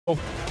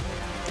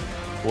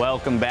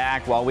Welcome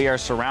back. While we are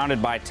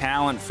surrounded by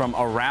talent from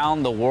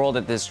around the world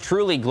at this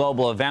truly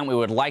global event, we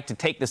would like to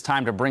take this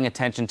time to bring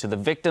attention to the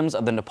victims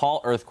of the Nepal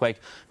earthquake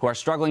who are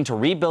struggling to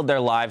rebuild their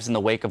lives in the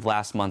wake of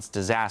last month's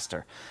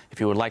disaster. If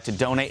you would like to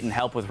donate and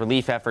help with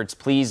relief efforts,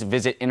 please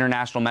visit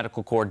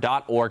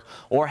internationalmedicalcorps.org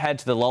or head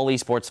to the LOL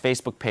eSports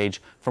Facebook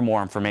page for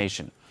more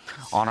information.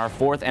 On our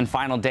fourth and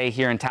final day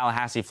here in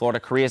Tallahassee, Florida,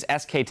 Korea's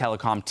SK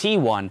Telecom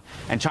T1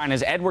 and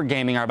China's Edward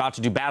Gaming are about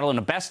to do battle in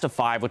a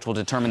best-of-5, which will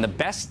determine the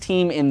best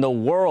team in the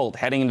world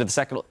heading into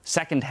the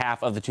second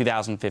half of the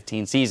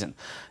 2015 season.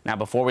 Now,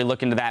 before we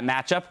look into that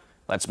matchup,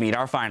 let's meet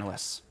our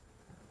finalists.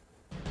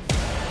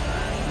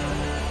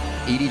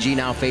 EDG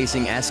now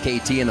facing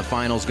SKT in the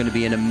finals. Going to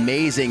be an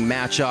amazing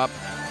matchup.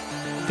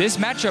 This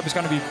matchup is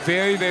going to be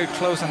very, very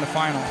close in the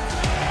final.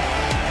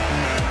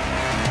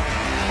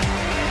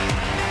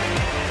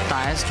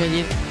 打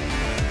SKT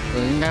我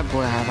应该不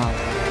会害怕。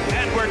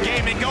 Edward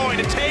Gaming going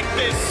to take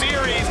this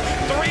series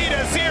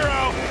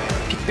 3-0.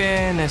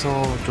 픽밴에서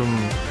좀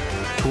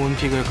좋은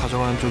픽을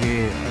가져가는 쪽이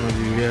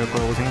유리할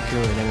거라고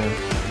생각해요. 왜냐면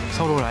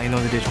서로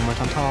라이너들이 정말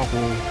탄탄하고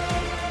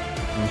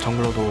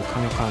정글러도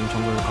강력한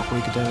정글을 갖고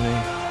있기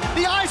때문에.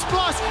 The Ice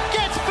Blast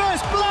gets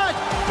first blood.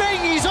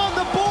 Bingy's on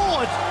the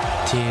board.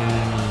 팀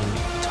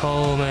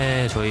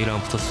처음에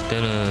저희랑 붙었을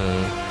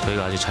때는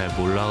저희가 아직 잘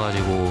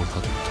몰라가지고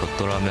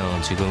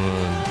졌더라면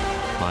지금은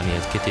많이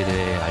SKT에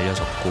대해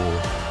알려졌고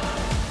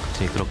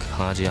그렇게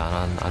강하지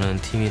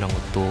않은 팀이란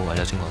것도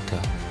알려진 것 같아요.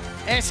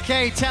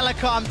 SK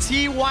Telecom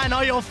T1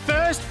 are your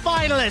first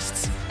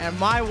finalists, and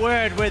my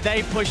word, were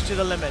they pushed to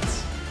the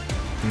limits.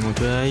 我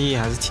觉得意义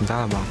还是挺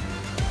大的吧，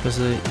就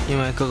是因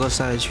为各个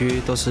赛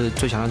区都是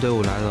最强的队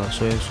伍来了，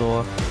所以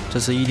说这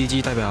次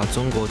EDG 代表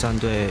中国战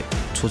队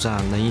出战，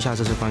能赢下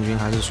这次冠军，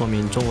还是说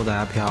明中国的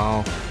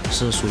IPL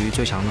是属于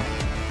最强的。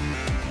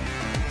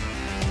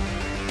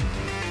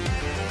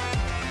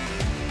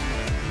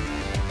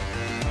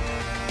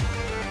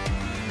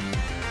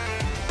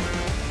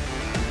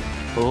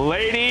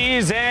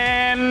 Ladies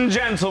and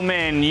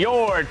gentlemen,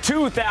 your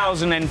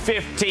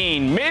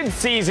 2015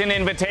 mid-season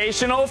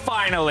invitational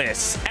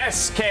finalists,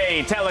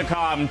 SK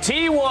Telecom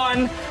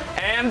T1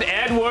 and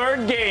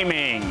Edward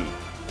Gaming.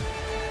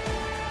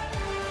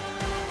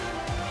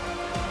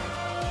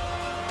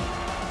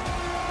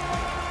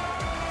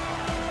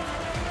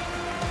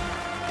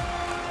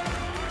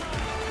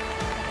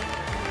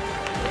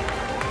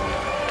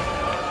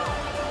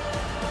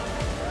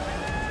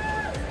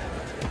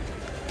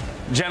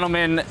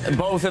 Gentlemen,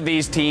 both of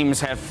these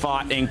teams have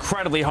fought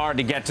incredibly hard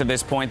to get to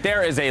this point.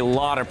 There is a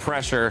lot of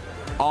pressure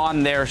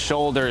on their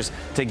shoulders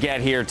to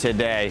get here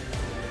today.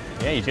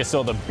 Yeah, you just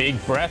saw the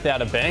big breath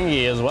out of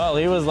Bengi as well.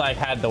 He was like,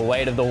 had the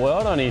weight of the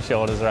world on his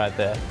shoulders right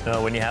there.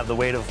 When you have the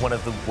weight of one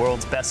of the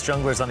world's best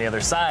junglers on the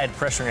other side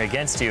pressuring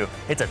against you,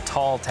 it's a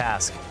tall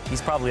task.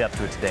 He's probably up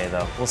to it today,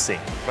 though. We'll see.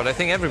 But I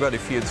think everybody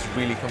feels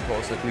really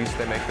composed. At least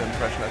they make the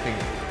impression. I think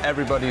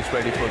everybody's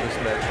ready for this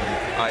match,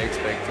 and I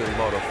expect a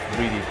lot of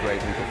really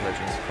great League of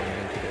Legends coming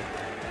in today.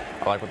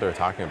 I like what they were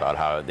talking about,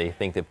 how they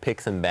think the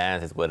picks and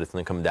bans is what it's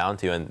going to come down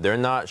to, and they're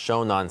not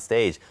shown on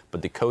stage,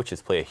 but the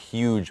coaches play a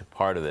huge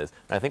part of this.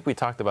 And I think we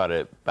talked about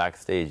it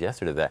backstage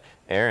yesterday, that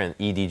Aaron,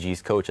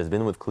 EDG's coach, has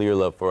been with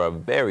Clearlove for a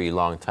very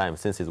long time,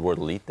 since his World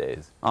Elite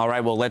days. All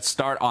right, well, let's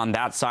start on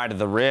that side of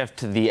the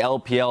rift. The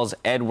LPL's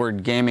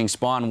Edward Gaming.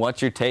 Spawn,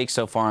 what's your take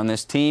so far on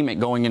this team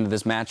going into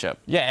this matchup?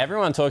 Yeah,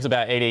 everyone talks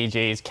about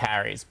EDG's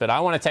carries, but I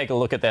want to take a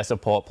look at their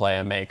support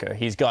player, Mako.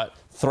 He's got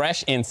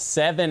Thresh in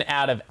 7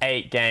 out of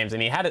 8 games,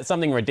 and he had it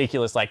something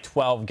ridiculous like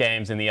 12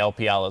 games in the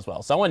LPL as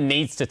well. Someone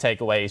needs to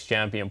take away his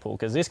champion pool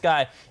because this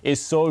guy is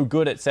so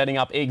good at setting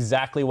up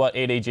exactly what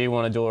EDG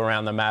want to do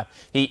around the map.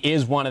 He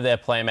is one of their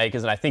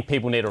playmakers, and I think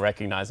people need to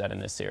recognize that in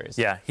this series.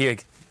 Yeah, he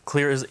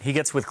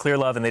gets with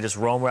Clearlove and they just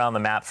roam around the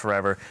map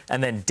forever.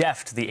 And then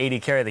Deft, the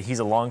AD carry that he's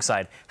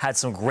alongside, had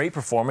some great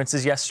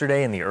performances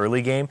yesterday in the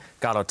early game,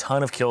 got a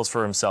ton of kills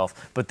for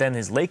himself, but then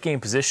his late game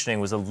positioning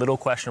was a little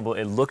questionable.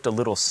 It looked a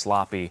little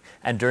sloppy.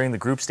 And during the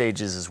group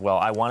stages as well,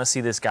 I want to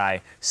see this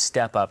guy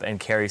step up and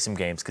carry some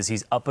games because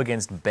he's up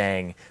against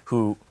Bang,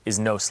 who is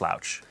no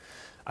slouch.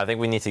 I think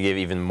we need to give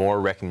even more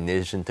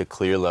recognition to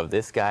Clearlove.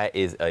 This guy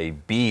is a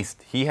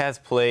beast. He has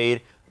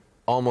played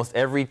almost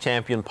every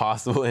champion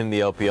possible in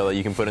the LPL that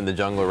you can put in the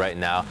jungle right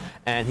now.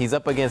 And he's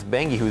up against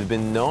Bengi, who's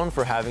been known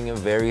for having a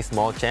very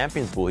small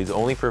champions pool. He's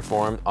only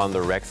performed on the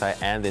Rek'Sai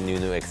and the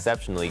Nunu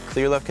exceptionally.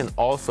 Clearlove can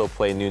also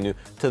play Nunu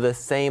to the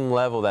same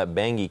level that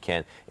Bengi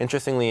can.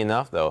 Interestingly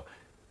enough, though,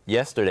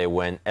 yesterday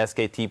when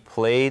SKT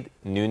played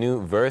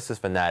Nunu versus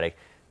Fnatic,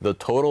 the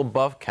total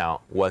buff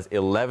count was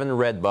 11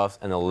 red buffs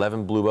and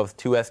 11 blue buffs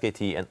to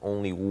SKT and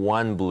only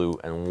 1 blue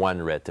and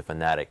 1 red to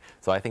Fnatic.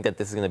 So I think that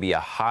this is going to be a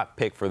hot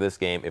pick for this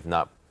game, if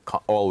not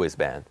always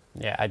banned.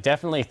 Yeah, I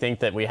definitely think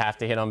that we have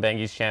to hit on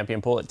Benghi's champion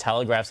pool. It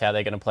telegraphs how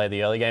they're going to play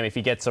the early game. If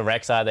he gets a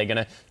Rek'Sai, they're going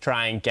to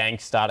try and gank,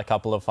 start a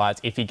couple of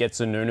fights. If he gets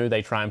a Nunu,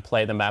 they try and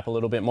play the map a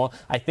little bit more.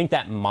 I think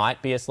that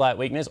might be a slight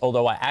weakness,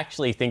 although I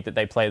actually think that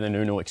they play the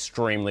Nunu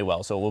extremely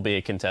well, so it will be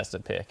a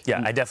contested pick.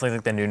 Yeah, I definitely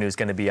think the Nunu is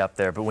going to be up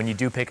there, but when you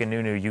do pick a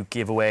Nunu, you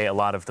give away a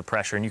lot of the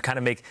pressure, and you kind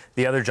of make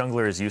the other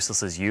jungler as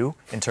useless as you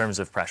in terms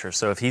of pressure.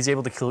 So if he's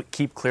able to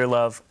keep Clear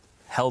Love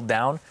held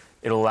down,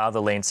 it'll allow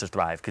the lanes to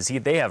thrive because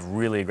they have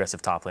really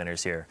aggressive top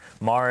laners here.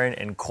 Marin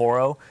and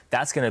Koro,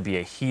 that's going to be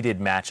a heated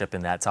matchup in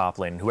that top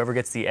lane. Whoever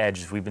gets the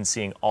edge, we've been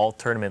seeing all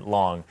tournament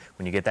long,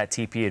 when you get that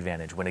TP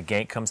advantage, when a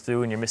gank comes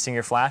through and you're missing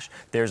your flash,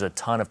 there's a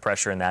ton of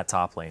pressure in that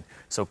top lane.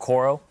 So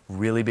Koro,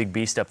 really big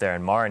beast up there.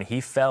 And Marin,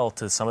 he fell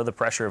to some of the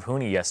pressure of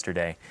Huni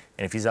yesterday.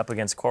 And if he's up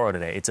against Koro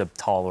today, it's a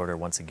tall order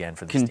once again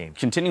for this team.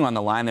 Continuing on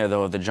the line there,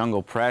 though, of the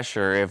jungle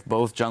pressure, if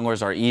both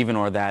junglers are even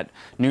or that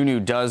Nunu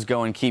does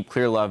go and keep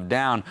Clear Love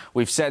down,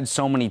 we've said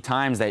so many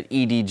times that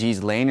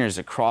EDG's laners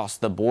across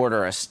the board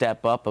are a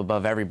step up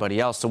above everybody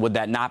else. So would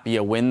that not be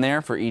a win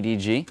there for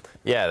EDG?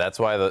 Yeah, that's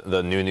why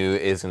the Nunu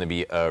is going to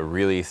be a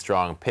really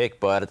strong pick.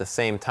 But at the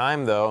same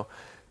time, though,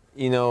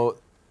 you know,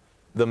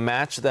 the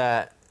match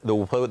that the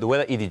way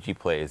that EDG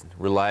plays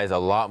relies a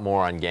lot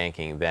more on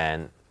ganking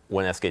than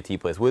when SKT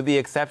plays, with the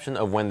exception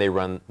of when they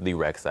run the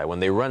Rek'Sai. When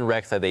they run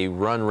Rek'Sai, they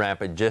run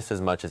Rampant just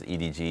as much as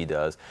EDG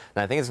does.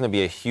 And I think it's going to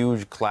be a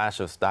huge clash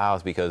of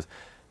styles because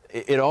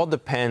it all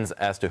depends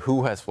as to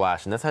who has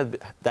Flash. And that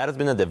has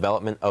been a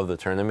development of the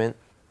tournament,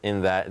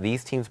 in that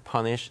these teams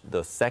punish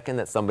the second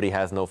that somebody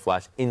has no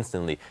Flash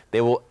instantly.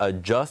 They will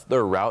adjust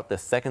their route the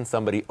second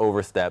somebody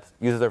oversteps,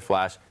 uses their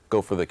Flash,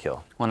 go for the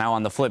kill. Well, now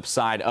on the flip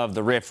side of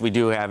the Rift, we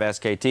do have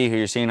SKT, who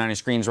you're seeing on your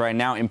screens right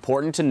now.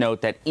 Important to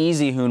note that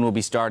easyHoon will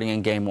be starting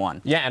in Game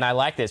 1. Yeah, and I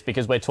like this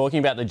because we're talking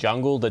about the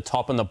jungle, the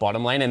top and the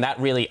bottom lane, and that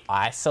really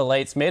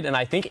isolates mid. And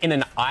I think in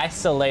an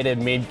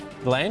isolated mid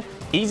lane,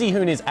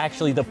 easyHoon is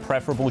actually the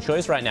preferable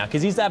choice right now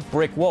because he's that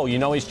brick wall. You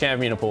know his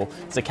champion pool.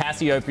 It's a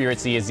Cassiopeia,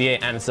 it's the Azir,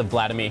 and it's a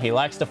Vladimir. He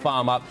likes to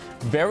farm up.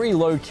 Very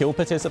low kill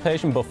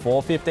participation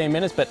before 15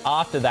 minutes, but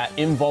after that,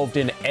 involved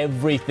in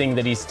everything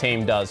that his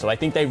team does. So I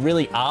think they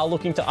really are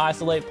looking to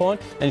isolate Pawn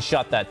and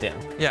shut that down.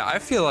 Yeah, I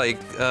feel like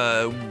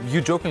you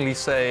jokingly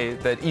say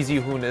that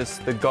easyHoon is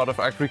the god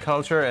of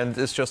agriculture and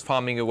is just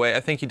farming away.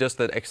 I think he does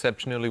that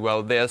exceptionally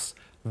well. There's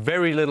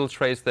very little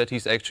trace that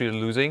he's actually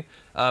losing.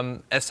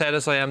 As sad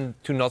as I am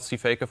to not see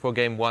Faker for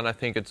Game 1, I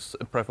think it's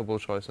a preferable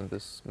choice in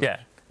this match. Yeah.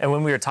 And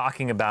when we were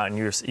talking about, and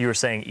you were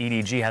saying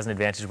EDG has an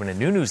advantage when a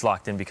Nunu's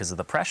locked in because of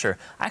the pressure,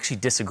 I actually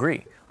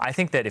disagree. I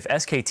think that if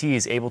SKT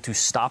is able to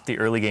stop the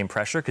early game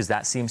pressure, because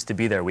that seems to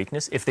be their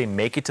weakness, if they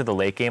make it to the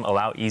late game,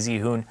 allow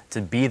easyHoon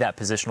to be that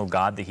positional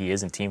god that he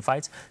is in team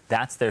fights,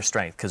 that's their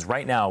strength. Because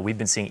right now, we've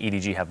been seeing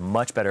EDG have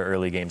much better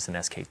early games than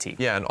SKT.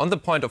 Yeah, and on the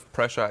point of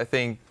pressure, I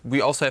think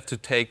we also have to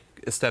take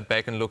a step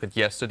back and look at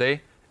yesterday.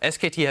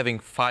 SKT having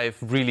 5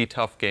 really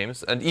tough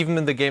games, and even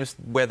in the games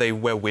where they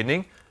were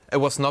winning, it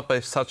was not by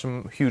such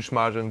a huge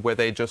margin where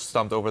they just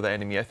stomped over the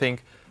enemy. I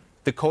think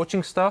the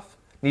coaching staff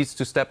needs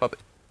to step up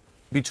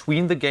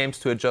between the games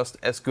to adjust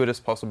as good as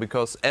possible,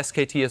 because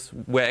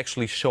SKT were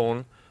actually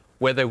shown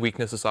where their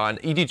weaknesses are, and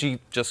EDG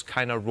just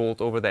kind of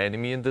rolled over the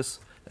enemy in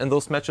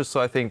those matches. So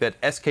I think that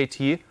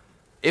SKT,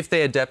 if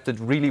they adapted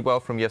really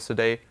well from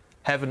yesterday,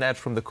 have an edge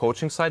from the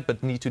coaching side,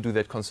 but need to do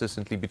that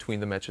consistently between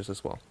the matches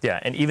as well. Yeah,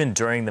 and even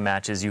during the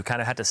matches, you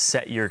kind of had to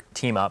set your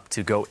team up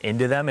to go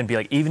into them and be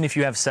like, even if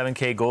you have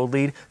 7K gold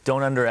lead,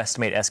 don't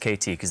underestimate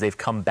SKT because they've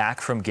come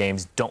back from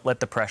games. Don't let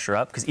the pressure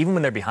up, because even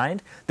when they're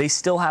behind, they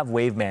still have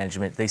wave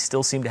management. They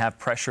still seem to have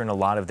pressure in a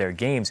lot of their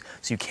games,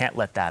 so you can't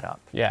let that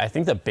up. Yeah, I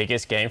think the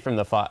biggest game from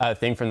the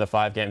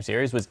 5-game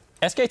series was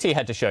SKT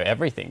had to show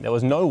everything. There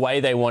was no way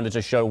they wanted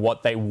to show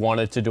what they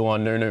wanted to do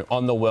on Nunu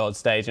on the world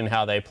stage and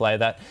how they play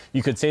that.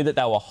 You could see that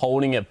they were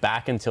holding it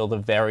back until the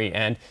very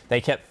end.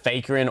 They kept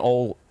Faker in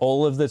all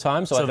of the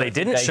time. So they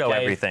didn't show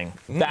everything.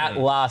 That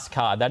last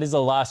card, that is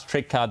the last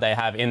trick card they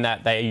have, in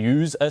that they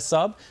use a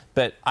sub.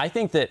 But I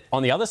think that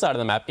on the other side of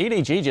the map,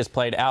 EDG just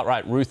played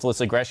outright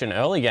ruthless aggression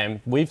early game.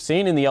 We've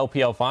seen in the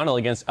LPL final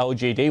against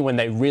LGD, when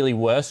they really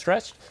were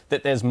stretched,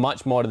 that there's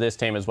much more to this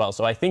team as well.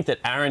 So I think that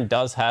Aaron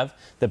does have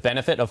the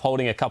benefit of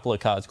holding a couple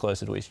of cards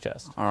closer to his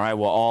chest. All right,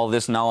 well, all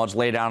this knowledge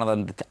laid out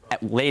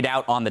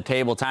on the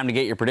table. Time to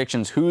get your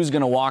predictions. Who's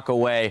going to walk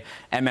away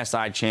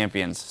MSI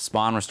champions?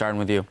 Spawn, we're starting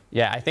with you.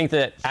 Yeah, I think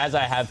that, as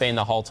I have been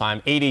the whole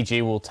time,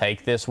 EDG will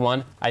take this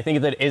one. I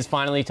think that it is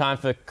finally time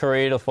for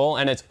Korea to fall,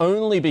 and it's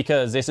only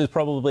because this is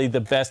probably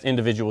the best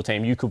individual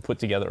team you could put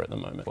together at the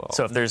moment.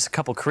 So if there's a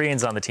couple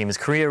Koreans on the team, is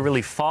Korea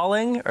really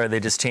falling, or are they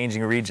just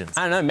changing regions?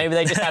 I don't know. Maybe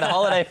they just had a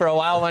holiday for a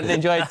while, went and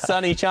enjoyed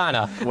sunny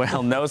China.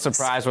 Well, no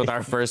surprise with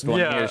our first one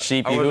here.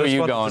 Sheepy, who are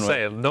you going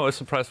with? No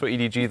surprise for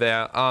EDG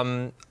there.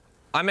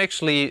 I'm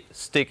actually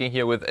sticking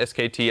here with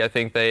SKT. I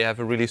think they have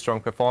a really strong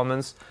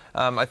performance.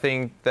 I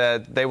think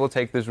that they will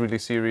take this really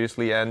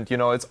seriously. And, you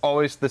know, it's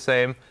always the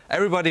same.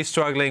 Everybody's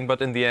struggling,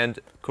 but in the end,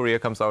 Korea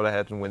comes out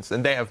ahead and wins.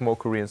 And they have more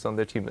Koreans on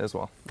their team as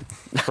well.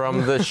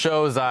 From the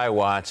shows I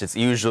watch, it's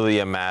usually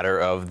a matter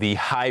of the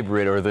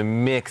hybrid or the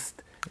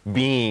mixed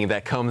being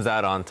that comes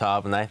out on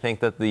top. And I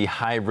think that the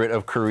hybrid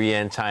of Korea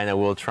and China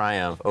will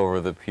triumph over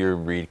the pure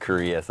breed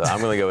Korea. So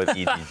I'm going to go with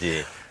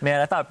EDG. Man,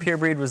 I thought pure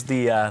breed was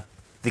the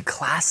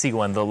classy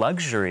one, the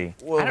luxury.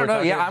 Well, I don't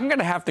know. Yeah, I'm going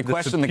to have to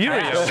question the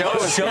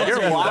shows.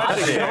 You're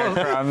watching.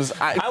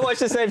 I watch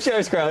the same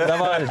shows, Crumbs. I'm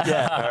on it.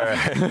 Yeah. All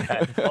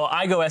right. Well,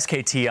 I go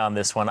SKT on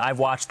this one. I've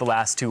watched the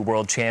last 2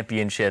 World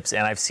Championships,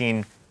 and I've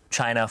seen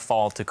China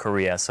fall to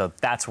Korea, so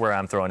that's where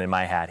I'm throwing in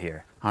my hat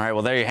here. All right,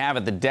 well, there you have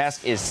it. The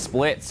desk is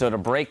split. So to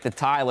break the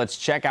tie, let's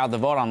check out the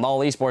vote on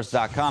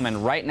lolesports.com.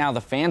 And right now, the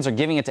fans are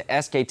giving it to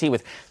SKT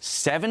with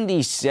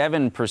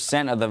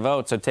 77% of the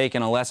vote. So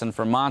taking a lesson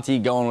from Monty,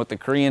 going with the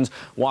Koreans,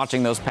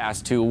 watching those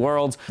past 2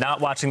 Worlds.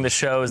 Not watching the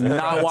shows.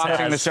 Not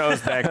watching the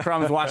shows that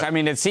Crumbs watch. I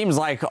mean, it seems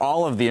like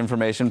all of the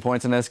information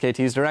points in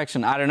SKT's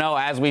direction. I don't know.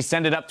 As we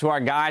send it up to our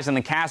guys in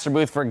the caster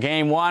booth for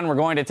Game 1, we're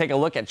going to take a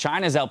look at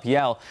China's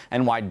LPL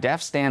and why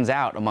Def stands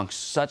out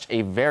amongst such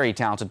a very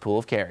talented pool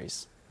of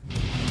carries.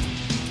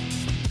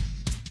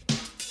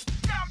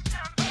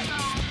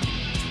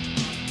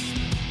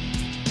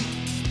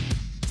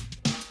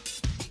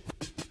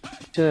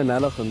 现在来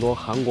了很多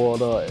韩国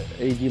的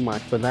AD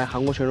嘛，本来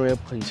韩国选手也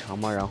很强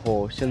嘛，然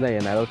后现在也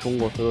来到中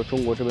国，所以说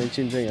中国这边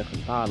竞争也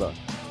很大的。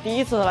第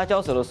一次和他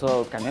交手的时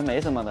候，感觉没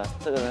什么的，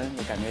这个人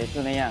也感觉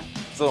就那样。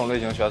这种类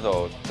型选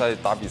手在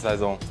打比赛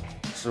中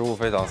失误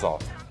非常少。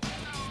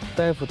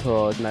戴夫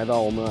特来到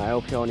我们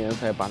LPL 联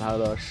赛，把他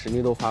的实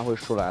力都发挥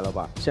出来了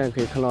吧？现在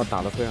可以看到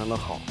打得非常的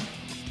好。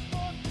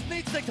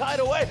 The kite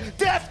away.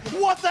 Def,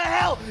 what the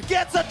hell?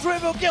 Gets a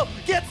triple kill,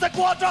 gets a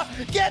quadra,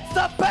 gets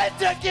the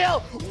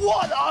pentakill.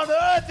 What on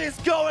earth is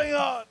going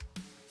on?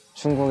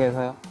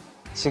 중국에서요?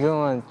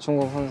 지금은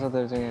중국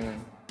선수들 중에는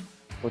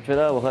我觉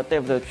得我和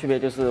Dave 的区别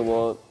就是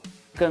我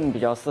更比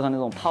较适合那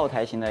种炮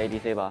台型的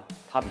ADC 吧，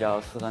他比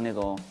较适合那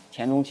种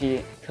前中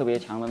期特别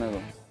强的那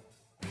种。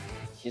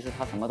其实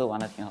他什么都玩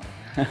得挺好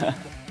的。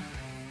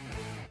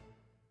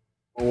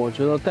我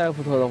觉得戴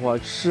夫特的话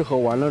适合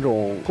玩那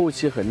种后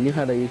期很厉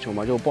害的英雄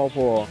嘛，就包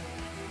括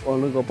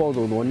那个暴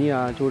走罗莉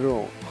啊，就这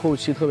种后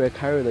期特别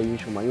carry 的英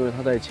雄嘛，因为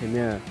他在前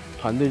面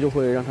团队就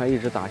会让他一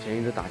直打前，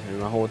一直打前，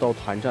然后到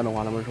团战的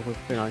话，他们是会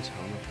非常强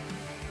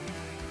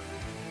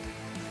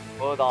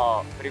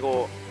的。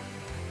 그리고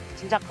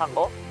침착한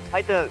거?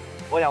 하여튼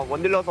그냥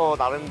원딜러서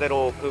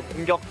나름대로 그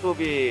공격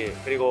수비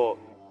그리고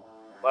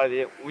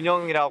뭐라지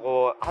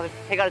운영이라고 한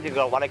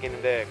 3가지가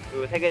말했겠는데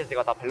그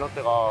 3가지가 다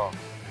밸런스가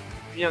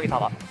균형이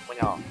다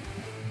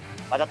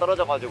맞아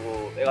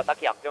떨어져가지고 얘가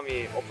딱히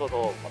약점이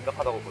없어서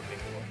완벽하다고 볼 수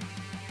있는 거예요.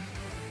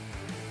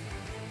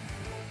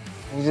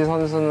 우지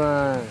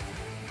선수는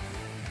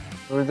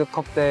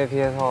롤드컵 때에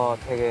비해서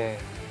되게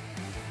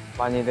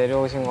많이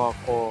내려오신 것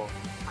같고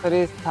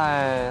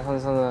크리스탈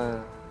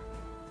선수는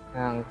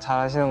그냥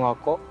잘하시는 것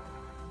같고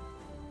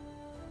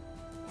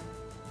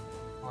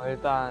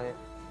일단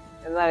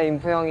옛날에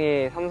인프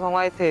형이 삼성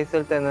화이트에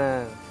있을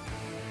때는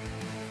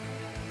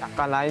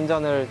약간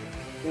라인전을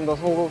좀 더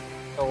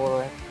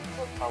소극적으로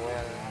했었다고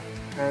해야 되나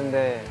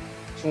그런데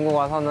중국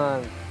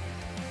와서는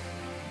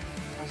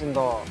훨씬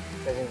더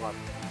세진 것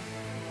같아요.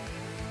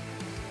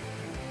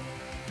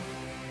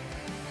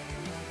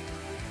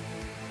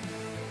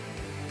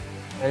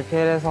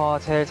 LPL에서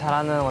제일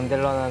잘하는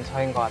원딜러는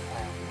저인 것 같아요.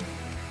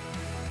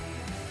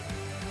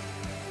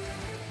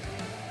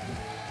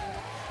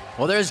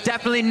 Well, there's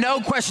definitely no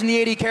question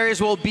the AD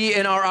carriers will be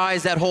in our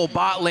eyes, that whole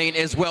bot lane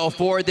as well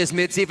for this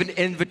mid-season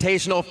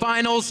invitational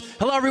finals.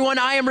 Hello, everyone.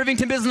 I am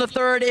Rivington Bislin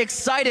III,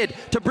 excited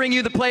to bring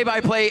you the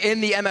play-by-play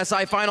in the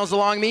MSI finals.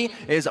 Along me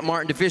is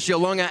Martin DeFicio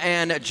Lunga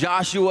and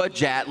Joshua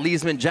Jat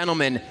Leesman.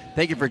 Gentlemen,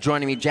 thank you for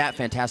joining me. Jat,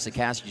 fantastic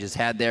cast you just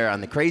had there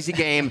on the crazy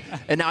game.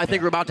 And now I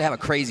think we're about to have a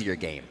crazier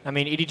game. I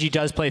mean, EDG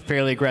does play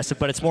fairly aggressive,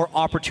 but it's more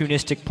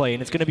opportunistic play.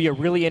 And it's going to be a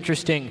really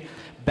interesting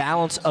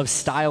balance of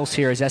styles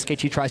here as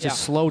SKT tries to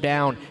slow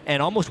down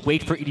and almost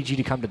wait for EDG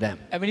to come to them.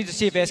 And we need to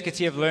see if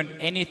SKT have learned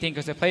anything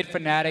because they played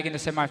Fnatic in the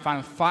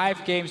semifinal.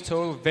 5 games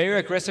total, very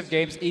aggressive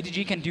games.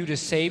 EDG can do the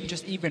same,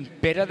 just even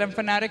better than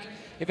Fnatic.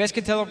 If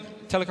SKT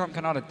Telecom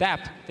cannot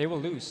adapt, they will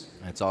lose.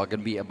 It's all going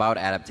to be about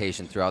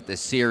adaptation throughout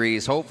this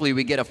series. Hopefully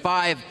we get a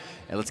 5.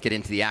 And let's get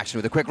into the action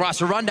with a quick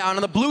roster rundown.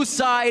 On the blue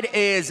side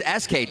is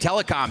SK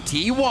Telecom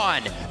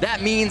T1.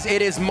 That means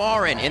it is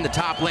Marin in the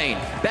top lane,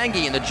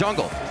 Bengi in the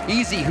jungle,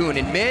 Easy Hoon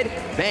in mid,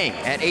 Bang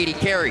at AD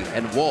carry,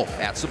 and Wolf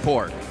at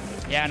support.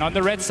 Yeah, and on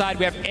the red side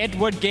we have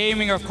Edward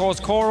Gaming, of course,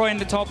 Koro in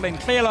the top lane,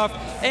 Clearlove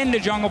in the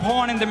jungle,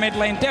 Pawn in the mid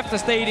lane, Def the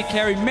AD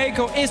carry,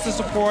 Mako is the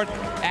support,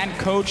 and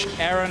Coach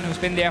Aaron, who's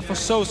been there for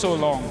so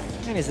long.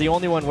 And he's the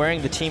only one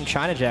wearing the Team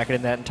China jacket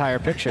in that entire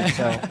picture,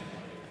 so...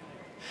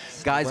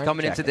 Guys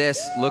coming into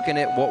this, looking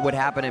at what would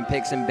happen in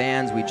picks and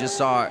bans. We just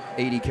saw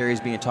AD carries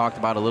being talked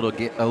about a little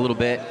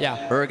bit.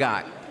 Yeah.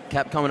 Urgot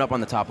kept coming up on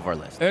the top of our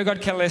list.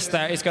 Urgot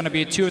Kalista is going to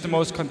be two of the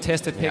most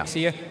contested picks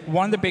here.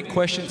 One of the big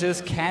questions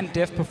is, can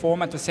Def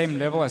perform at the same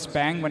level as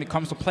Bang when it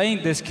comes to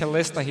playing this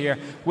Kalista here?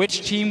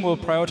 Which team will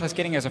prioritize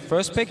getting as a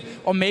first pick,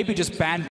 or maybe just ban